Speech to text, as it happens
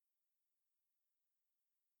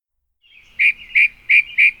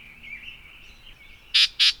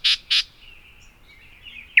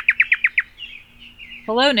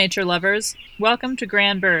Hello, nature lovers. Welcome to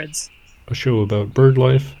Grand Birds, a show about bird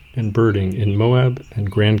life and birding in Moab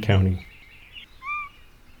and Grand County.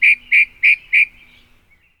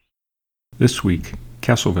 This week,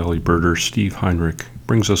 Castle Valley birder Steve Heinrich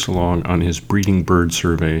brings us along on his breeding bird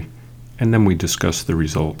survey, and then we discuss the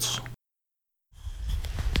results.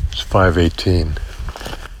 It's 5:18.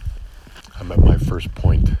 I'm at my first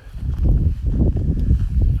point.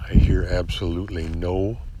 I hear absolutely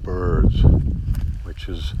no birds, which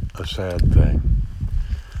is a sad thing.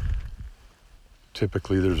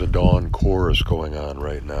 Typically there's a dawn chorus going on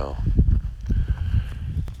right now.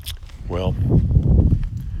 Well,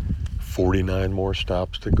 49 more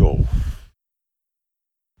stops to go.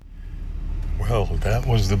 Well, that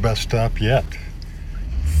was the best stop yet.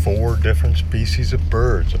 4 different species of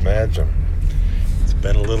birds, imagine. It's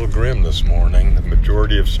been a little grim this morning. The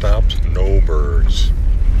majority of stops, no birds.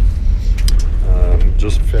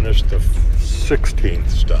 Just finished the 16th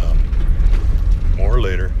stop. More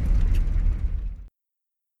later.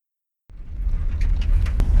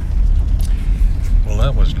 Well,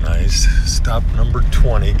 that was nice. Stop number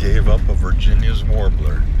 20 gave up a Virginia's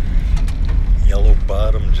warbler. Yellow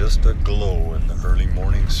bottom just aglow in the early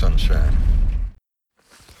morning sunshine.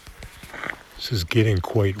 This is getting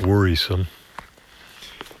quite worrisome.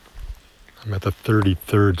 I'm at the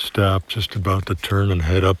 33rd stop, just about to turn and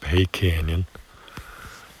head up Hay Canyon.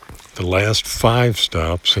 The last 5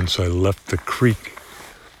 stops since I left the creek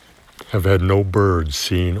have had no birds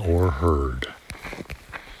seen or heard.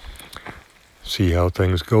 See how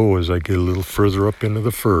things go as I get a little further up into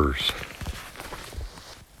the firs.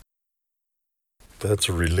 That's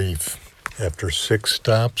a relief. After 6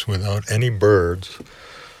 stops without any birds,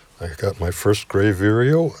 I got my first gray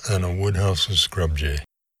vireo and a Woodhouse's scrub jay.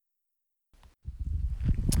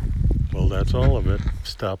 Well, that's all of it.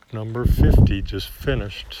 Stop number 50 just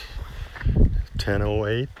finished.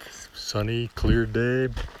 10:08, sunny, clear day,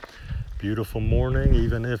 beautiful morning,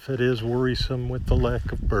 even if it is worrisome with the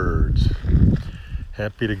lack of birds.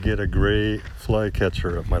 Happy to get a gray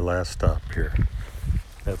flycatcher at my last stop here.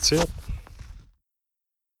 That's it.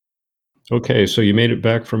 Okay, so you made it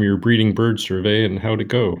back from your breeding bird survey, and how'd it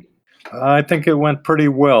go? I think it went pretty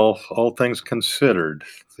well, all things considered.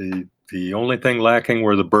 The only thing lacking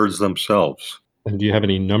were the birds themselves. And do you have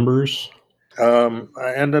any numbers?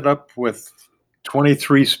 I ended up with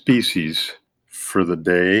 23 species for the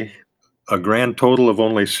day, a grand total of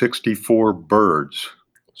only 64 birds.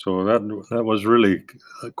 So that was really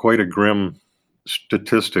quite a grim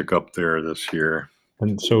statistic up there this year.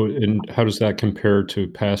 And how does that compare to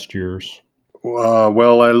past years?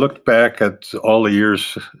 Well, I looked back at all the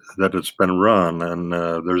years that it's been run, and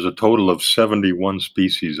there's a total of 71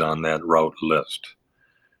 species on that route list.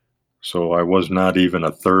 So I was not even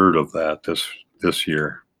a third of that this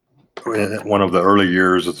year. One of the early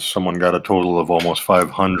years, someone got a total of almost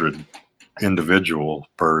 500 individual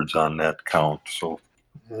birds on that count. So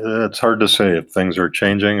it's hard to say if things are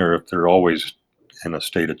changing or if they're always in a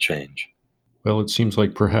state of change. Well, it seems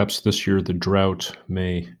like perhaps this year the drought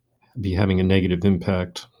may be having a negative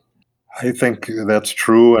impact. I think that's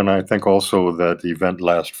true, and I think also that the event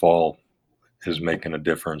last fall is making a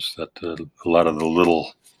difference, that a lot of the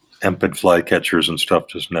little Empid flycatchers and stuff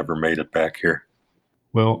just never made it back here.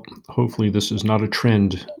 Well, hopefully this is not a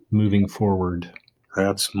trend moving forward.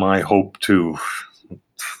 That's my hope too.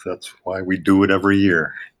 That's why we do it every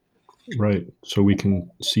year. Right, so we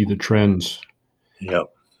can see the trends.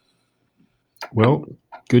 Yep. Well,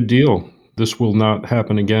 good deal. This will not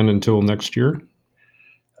happen again until next year?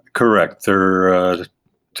 Correct. They're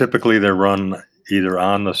typically run either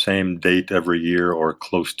on the same date every year or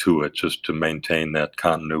close to it, just to maintain that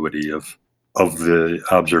continuity of the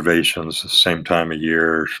observations, the same time of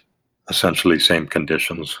year, essentially same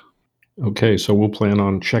conditions. Okay, so we'll plan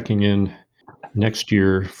on checking in next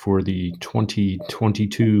year for the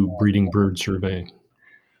 2022 breeding bird survey.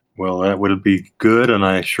 Well, that would be good, and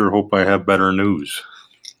I sure hope I have better news.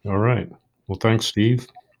 All right. Well, thanks, Steve.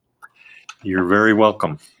 You're very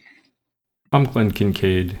welcome. I'm Glenn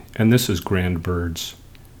Kincaid, and this is Grand Birds.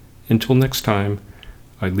 Until next time,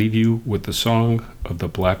 I leave you with the song of the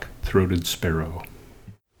black-throated sparrow.